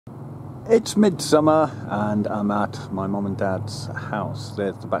It's midsummer and I'm at my mum and dad's house.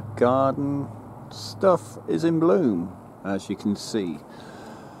 There's the back garden. Stuff is in bloom, as you can see.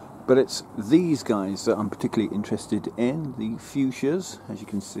 But it's these guys that I'm particularly interested in, the fuchsias. As you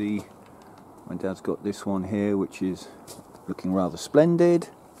can see, my dad's got this one here which is looking rather splendid.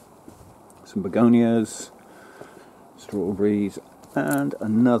 Some begonias, strawberries, and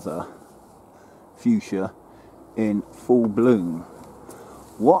another fuchsia in full bloom.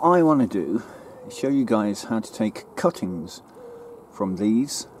 What I want to do is show you guys how to take cuttings from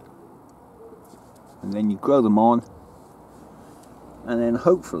these, and then you grow them on, and then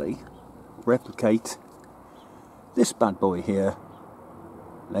hopefully replicate this bad boy here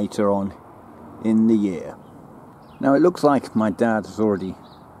later on in the year. Now it looks like my dad has already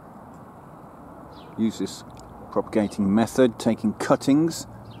used this propagating method, taking cuttings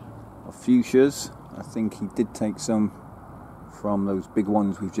of fuchsias. I think he did take some from those big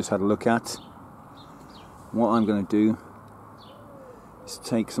ones we've just had a look at. What I'm going to do is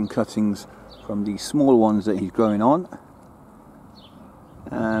take some cuttings from the small ones that he's growing on,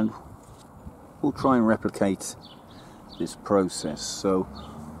 and we'll try and replicate this process. So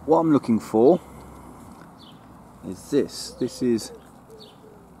what I'm looking for is this. This is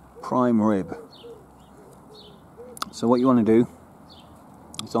prime rib. So what you want to do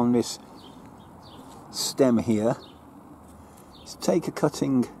is on this stem here, take a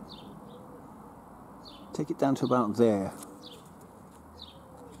cutting, take it down to about there,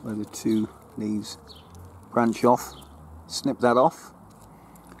 where the two leaves branch off, snip that off,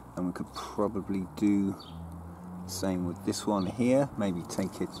 and we could probably do the same with this one here, maybe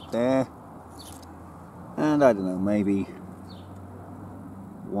take it there, and I don't know, maybe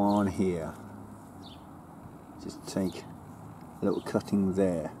one here, just take a little cutting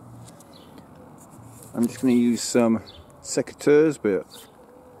there. I'm just going to use some secateurs, but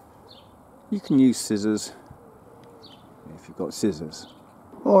you can use scissors if you've got scissors.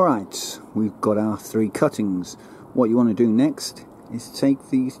 Alright, we've got our three cuttings. What you want to do next is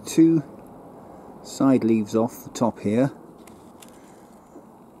take these two side leaves off the top here.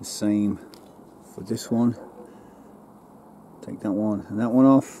 The same for this one. Take that one and that one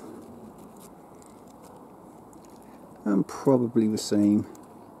off. And probably the same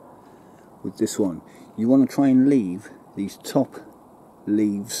with this one. You want to try and leave these top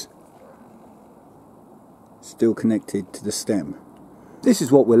leaves still connected to the stem. This is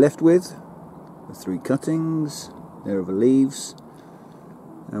what we're left with, the three cuttings. There are the leaves,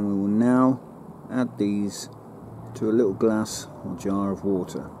 and we will now add these to a little glass or jar of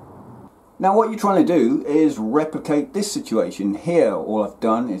water. Now what you're trying to do is replicate this situation here. All I've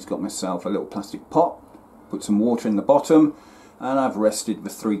done is got myself a little plastic pot, put some water in the bottom, and I've rested the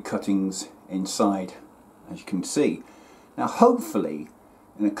three cuttings inside, as you can see. Now hopefully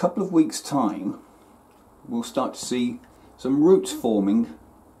in a couple of weeks time we'll start to see some roots forming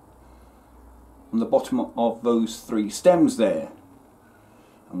on the bottom of those three stems there,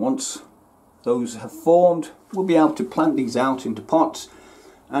 and once those have formed we'll be able to plant these out into pots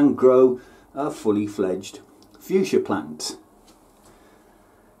and grow a fully fledged fuchsia plant.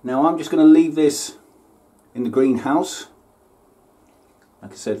 Now I'm just going to leave this in the greenhouse,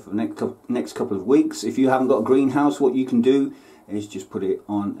 like I said, for the next couple of weeks. If you haven't got a greenhouse, what you can do is just put it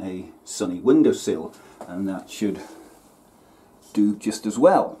on a sunny windowsill, and that should do just as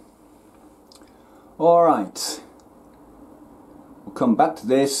well. Alright, we'll come back to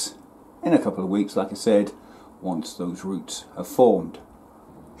this in a couple of weeks, like I said, once those roots have formed.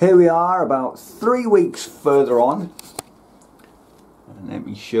 Here we are about 3 weeks further on, and let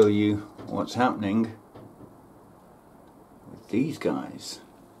me show you what's happening with these guys.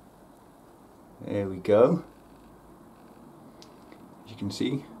 There we go. As you can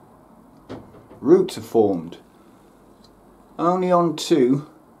see, roots are formed. Only on 2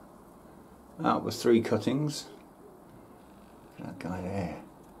 out of 3 cuttings. That guy there,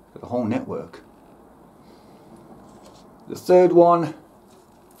 got a whole network. The third one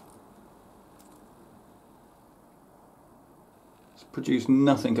has produced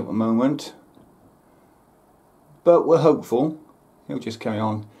nothing at the moment, but we're hopeful he'll just carry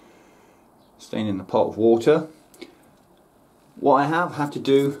on staying in the pot of water. What I have had to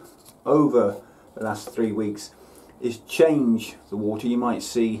do over the last 3 weeks is change the water. You might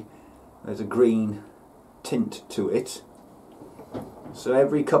see there's a green tint to it. So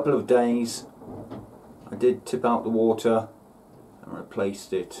every couple of days I did tip out the water and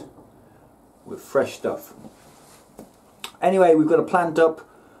replaced it with fresh stuff. Anyway, we've got to plant up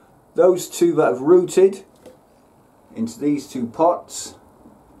those 2 that have rooted into these 2 pots,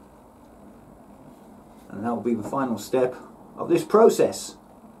 and that will be the final step of this process.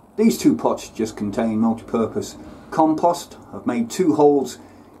 These two pots just contain multi-purpose compost. I've made 2 holes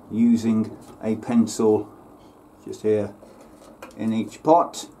using a pencil just here in each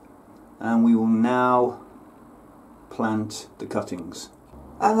pot, and we will now plant the cuttings.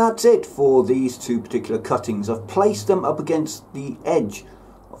 And that's it for these 2 particular cuttings. I've placed them up against the edge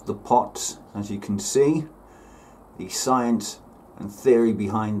of the pots, as you can see. The science and theory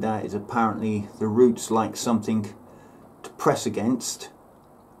behind that is apparently the roots like something to press against.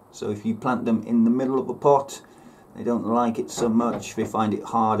 So if you plant them in the middle of a pot, they don't like it so much. They find it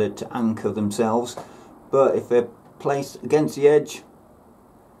harder to anchor themselves. But if they're placed against the edge,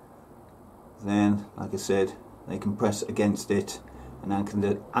 then, like I said, they can press against it and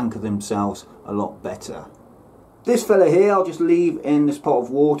anchor themselves a lot better. This fella here I'll just leave in this pot of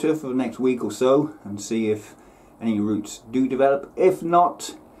water for the next week or so and see if any roots do develop. If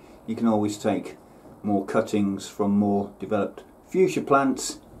not, you can always take more cuttings from more developed fuchsia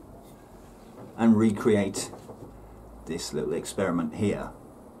plants and recreate this little experiment here.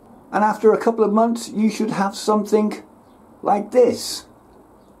 And after a couple of months you should have something like this.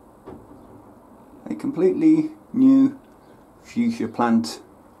 A completely new fuchsia plant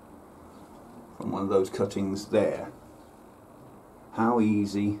from one of those cuttings there. How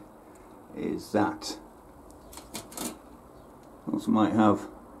easy is that? Also might have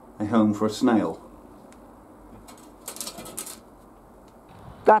a home for a snail.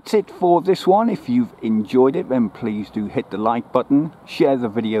 That's it for this one. If you've enjoyed it, then please do hit the like button, share the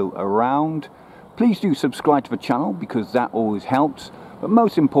video around. Please do subscribe to the channel because that always helps. But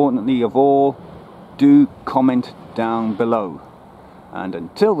most importantly of all, do comment down below. And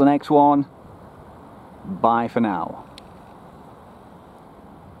until the next one, bye for now.